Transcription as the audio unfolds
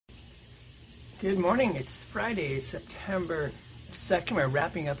Good morning. It's Friday, September 2nd. We're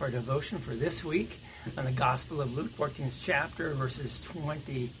wrapping up our devotion for this week on the Gospel of Luke, 14th chapter, verses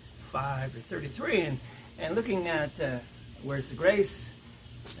 25 to 33, and looking at where's the grace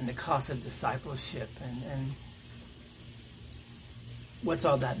and the cost of discipleship and what's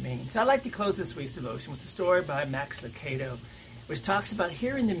all that mean. So I'd like to close this week's devotion with a story by Max Lucado, which talks about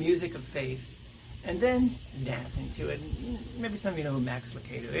hearing the music of faith and then dancing to it. And maybe some of you know who Max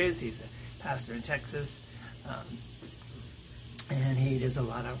Lucado is. He's a pastor in Texas, and he does a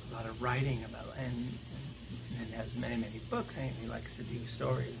lot of writing about and has many books, and he likes to do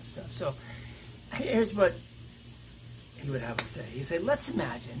stories and stuff. So here's what he would have us say. He'd say, let's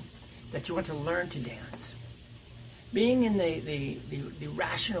imagine that you want to learn to dance. Being in the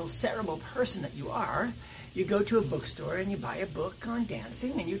rational, cerebral person that you are, you go to a bookstore and you buy a book on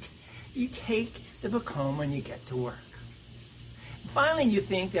dancing, and you take the book home when you get to work. Finally, you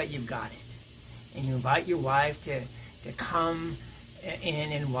think that you've got it. And you invite your wife to come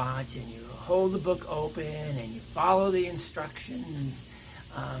in and watch, and you hold the book open, and you follow the instructions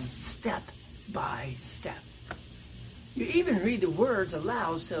step by step. You even read the words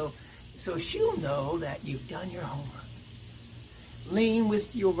aloud so she'll know that you've done your homework. Lean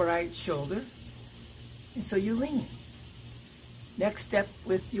with your right shoulder, and so you lean. Next step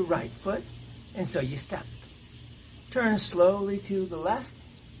with your right foot, and so you step. Turn slowly to the left,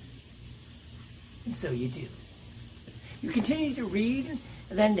 and so you do. You continue to read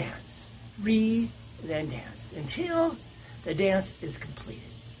and then dance. Read and then dance until the dance is completed.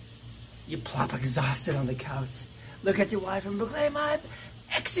 You plop exhausted on the couch, look at your wife and proclaim, I've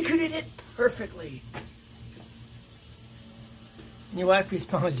executed it perfectly. And your wife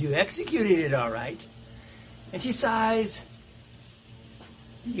responds, you executed it all right. And she sighs,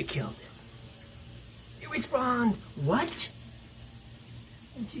 you killed it. You respond, what?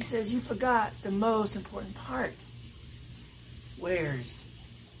 And she says, you forgot the most important part. Where's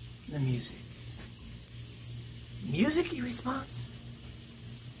the music? Music, he responds.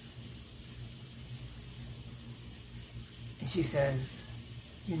 And she says,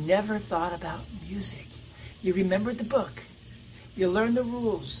 you never thought about music. You remembered the book. You learned the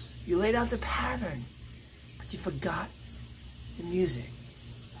rules. You laid out the pattern. But you forgot the music.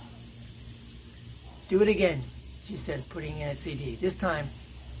 Do it again, she says, putting in a CD. This time,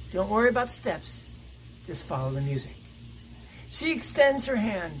 don't worry about steps. Just follow the music. She extends her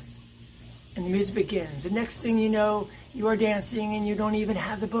hand, and the music begins. The next thing you know, you are dancing, and you don't even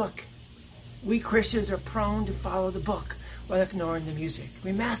have the book. We Christians are prone to follow the book while ignoring the music.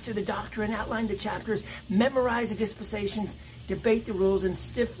 We master the doctrine, outline the chapters, memorize the dispensations, debate the rules, and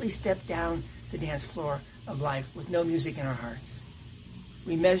stiffly step down the dance floor of life with no music in our hearts.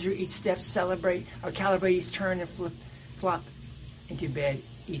 We measure each step, celebrate, or calibrate each turn, and flop into bed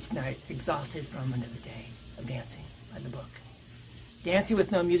each night, exhausted from another day of dancing by the book. Dancing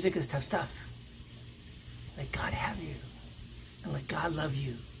with no music is tough stuff. Let God have you, and let God love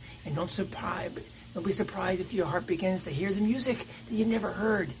you. And don't be surprised if your heart begins to hear the music that you've never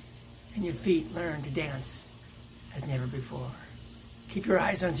heard, and your feet learn to dance as never before. Keep your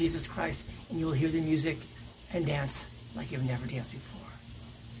eyes on Jesus Christ, and you will hear the music and dance like you've never danced before.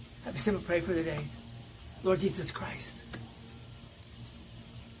 Have a simple prayer for the day. Lord Jesus Christ,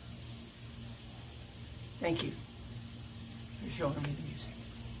 thank you for showing me the music.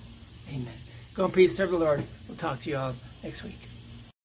 Amen. Go in peace, serve the Lord. We'll talk to you all next week.